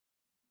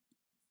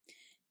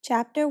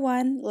Chapter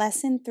 1,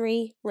 Lesson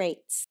 3,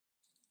 Rates.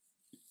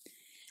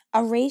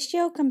 A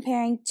ratio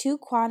comparing two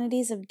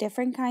quantities of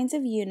different kinds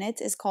of units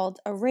is called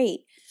a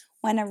rate.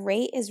 When a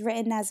rate is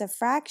written as a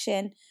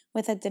fraction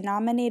with a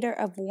denominator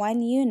of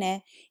 1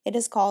 unit, it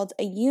is called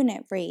a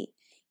unit rate.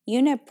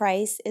 Unit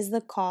price is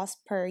the cost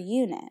per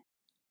unit.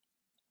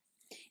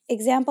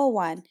 Example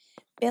 1.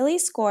 Billy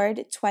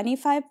scored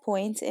 25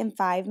 points in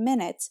 5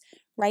 minutes.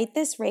 Write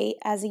this rate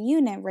as a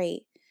unit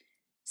rate.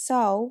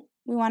 So,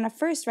 we want to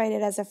first write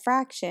it as a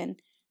fraction.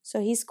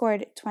 So he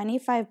scored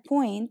 25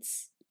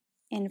 points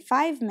in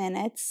 5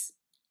 minutes.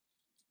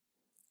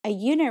 A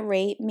unit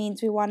rate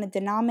means we want a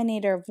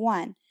denominator of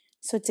 1.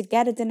 So to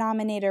get a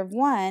denominator of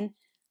 1,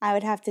 I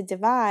would have to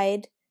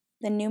divide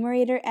the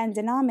numerator and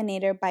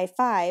denominator by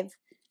 5.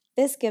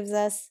 This gives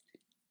us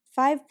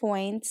 5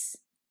 points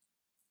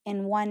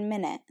in 1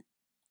 minute.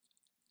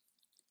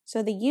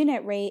 So the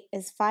unit rate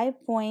is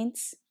 5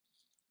 points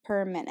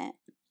per minute.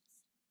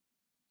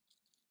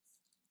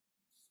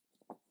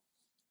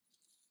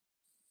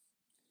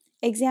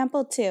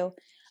 Example 2.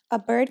 A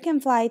bird can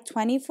fly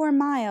 24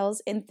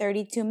 miles in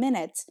 32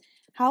 minutes.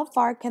 How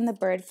far can the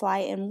bird fly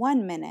in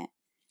 1 minute?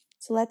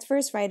 So let's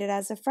first write it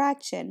as a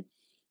fraction.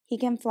 He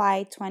can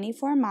fly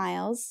 24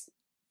 miles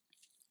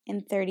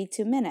in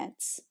 32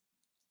 minutes.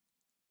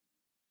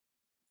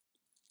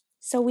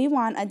 So we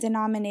want a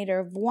denominator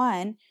of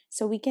 1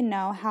 so we can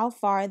know how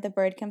far the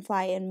bird can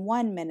fly in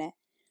 1 minute.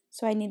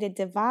 So I need to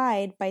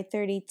divide by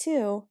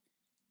 32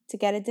 to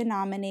get a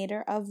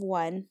denominator of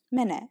 1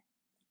 minute.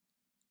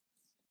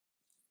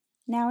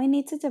 Now we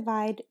need to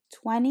divide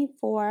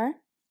 24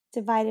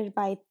 divided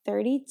by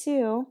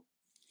 32,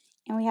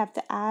 and we have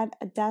to add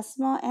a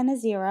decimal and a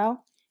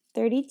 0.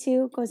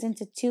 32 goes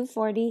into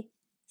 240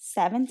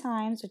 7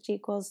 times, which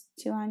equals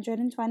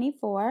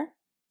 224.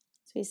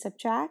 So we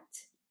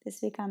subtract.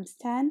 This becomes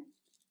 10.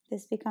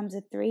 This becomes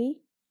a 3.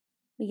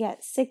 We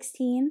get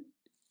 16.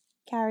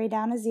 Carry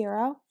down a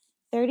 0.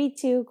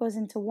 32 goes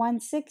into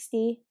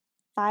 160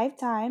 5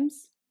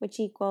 times, which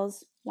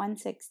equals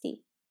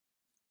 160.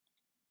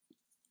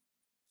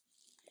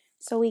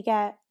 So we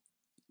get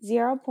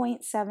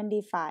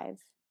 0.75.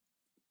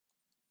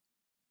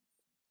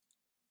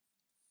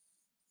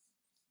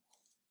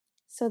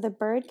 So the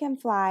bird can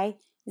fly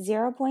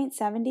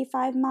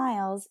 0.75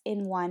 miles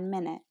in 1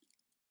 minute.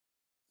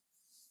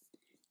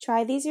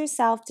 Try these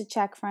yourself to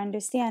check for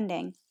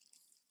understanding.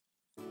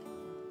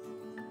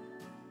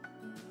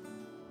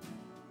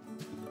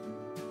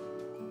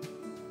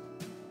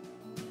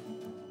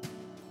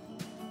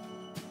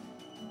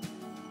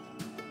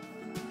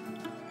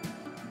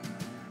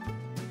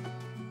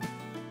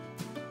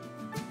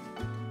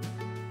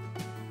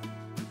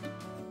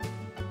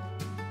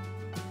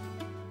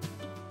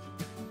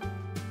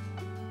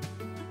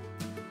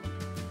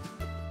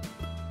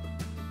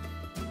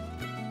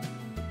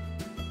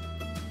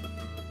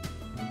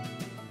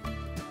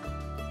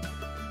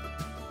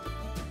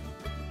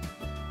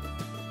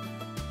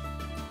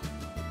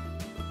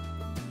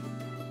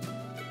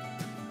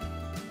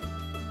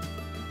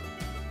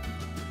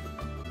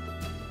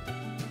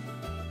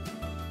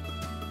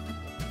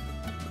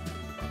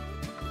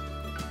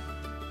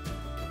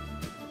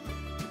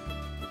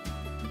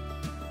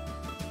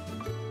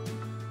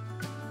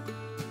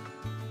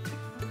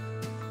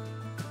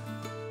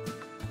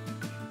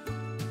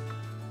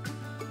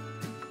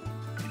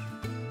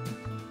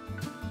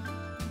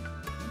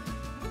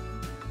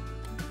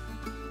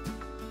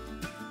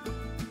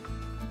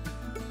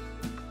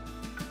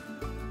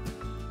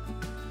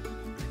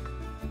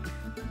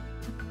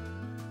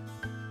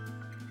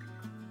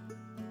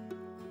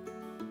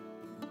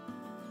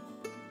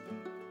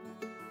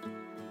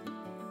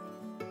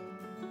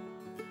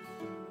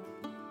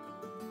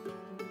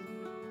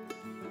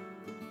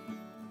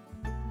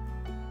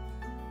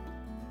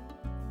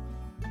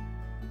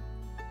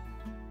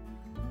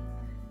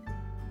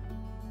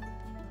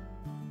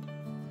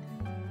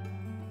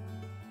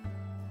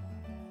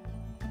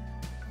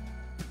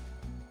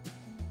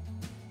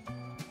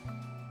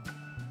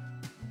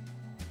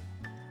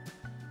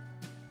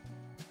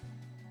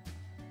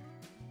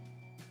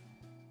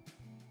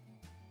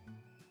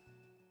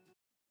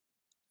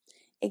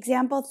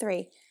 Example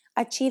 3.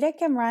 A cheetah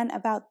can run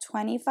about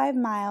 25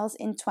 miles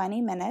in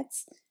 20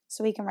 minutes.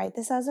 So we can write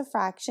this as a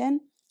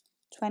fraction.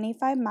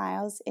 25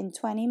 miles in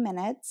 20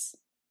 minutes.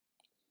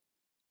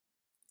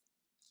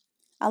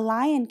 A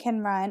lion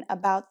can run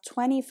about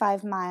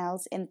 25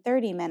 miles in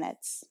 30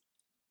 minutes.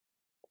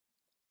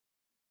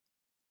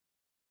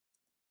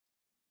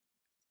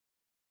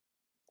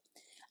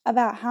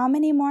 About how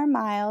many more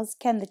miles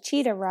can the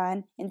cheetah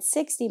run in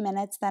 60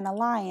 minutes than a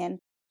lion?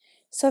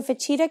 So if a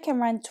cheetah can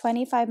run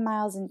 25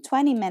 miles in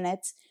 20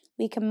 minutes,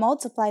 we can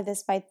multiply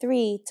this by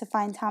 3 to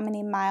find how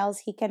many miles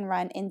he can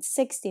run in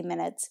 60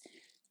 minutes.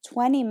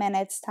 20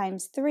 minutes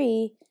times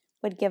 3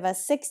 would give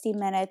us 60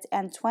 minutes,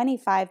 and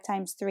 25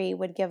 times 3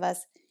 would give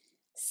us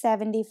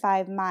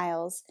 75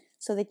 miles.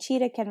 So the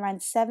cheetah can run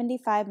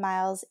 75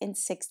 miles in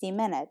 60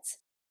 minutes.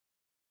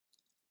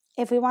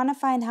 If we want to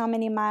find how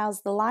many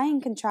miles the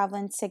lion can travel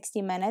in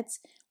 60 minutes,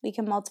 we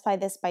can multiply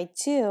this by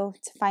 2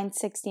 to find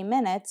 60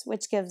 minutes,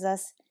 which gives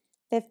us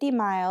 50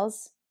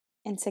 miles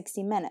in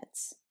 60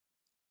 minutes.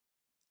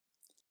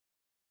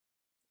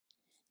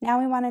 Now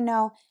we want to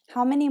know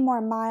how many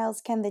more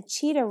miles can the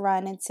cheetah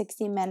run in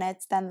 60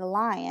 minutes than the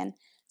lion.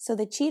 So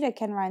the cheetah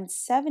can run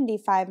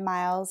 75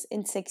 miles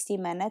in 60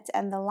 minutes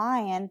and the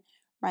lion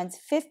runs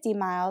 50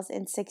 miles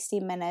in 60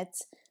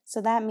 minutes.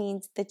 So that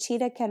means the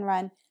cheetah can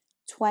run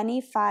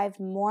 25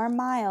 more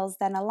miles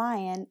than a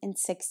lion in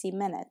 60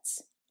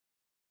 minutes.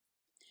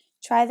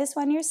 Try this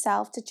one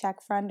yourself to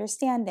check for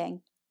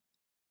understanding.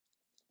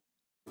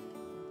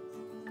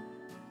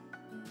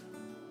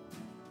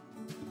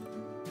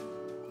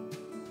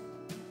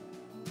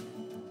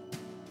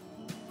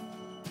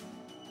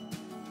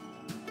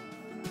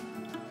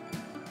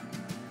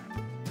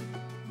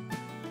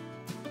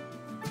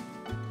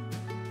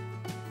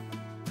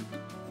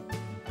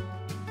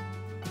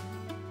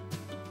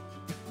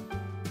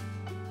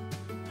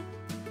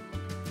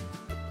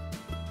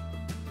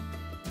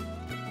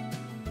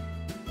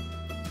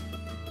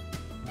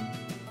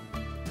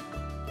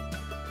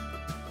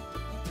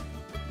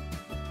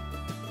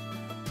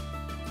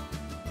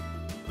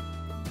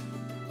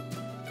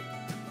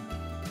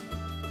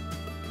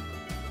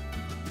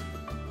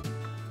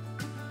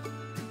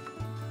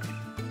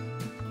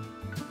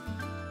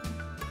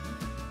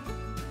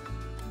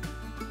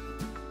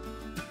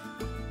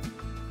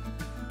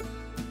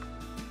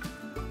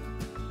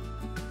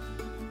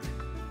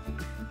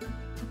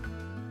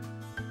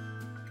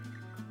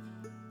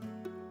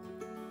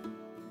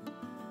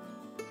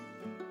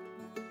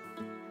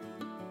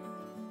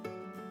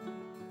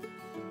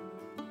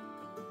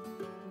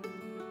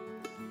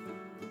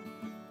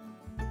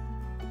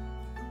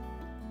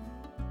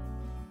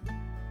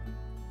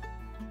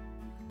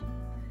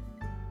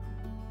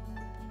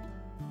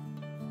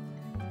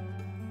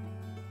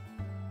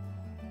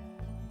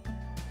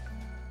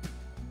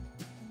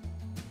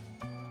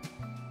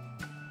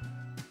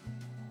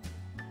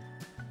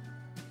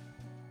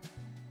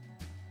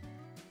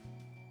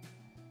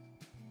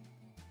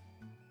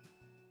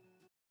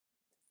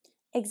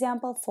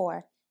 Example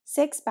 4.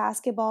 6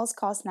 basketballs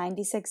cost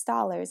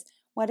 $96.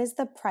 What is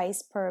the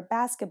price per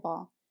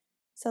basketball?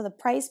 So the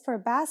price per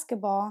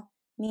basketball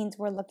means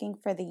we're looking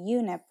for the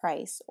unit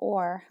price,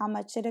 or how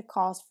much did it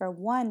cost for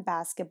one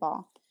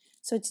basketball.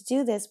 So to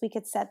do this, we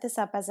could set this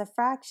up as a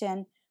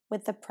fraction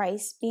with the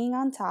price being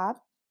on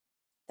top.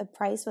 The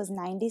price was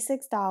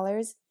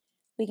 $96.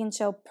 We can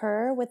show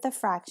per with the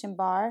fraction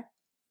bar,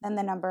 then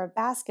the number of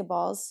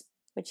basketballs,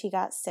 which he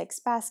got 6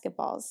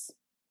 basketballs.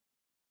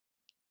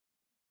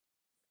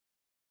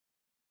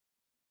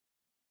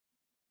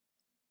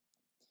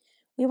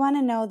 We want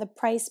to know the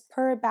price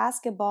per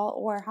basketball,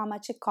 or how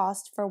much it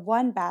cost for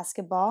one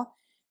basketball.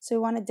 So we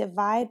want to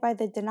divide by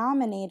the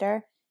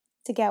denominator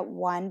to get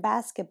one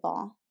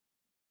basketball.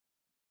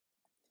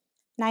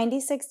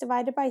 96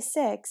 divided by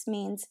 6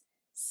 means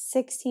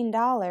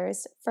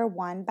 $16 for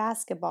one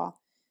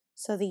basketball.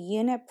 So the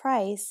unit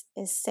price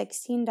is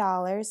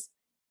 $16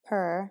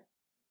 per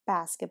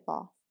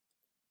basketball.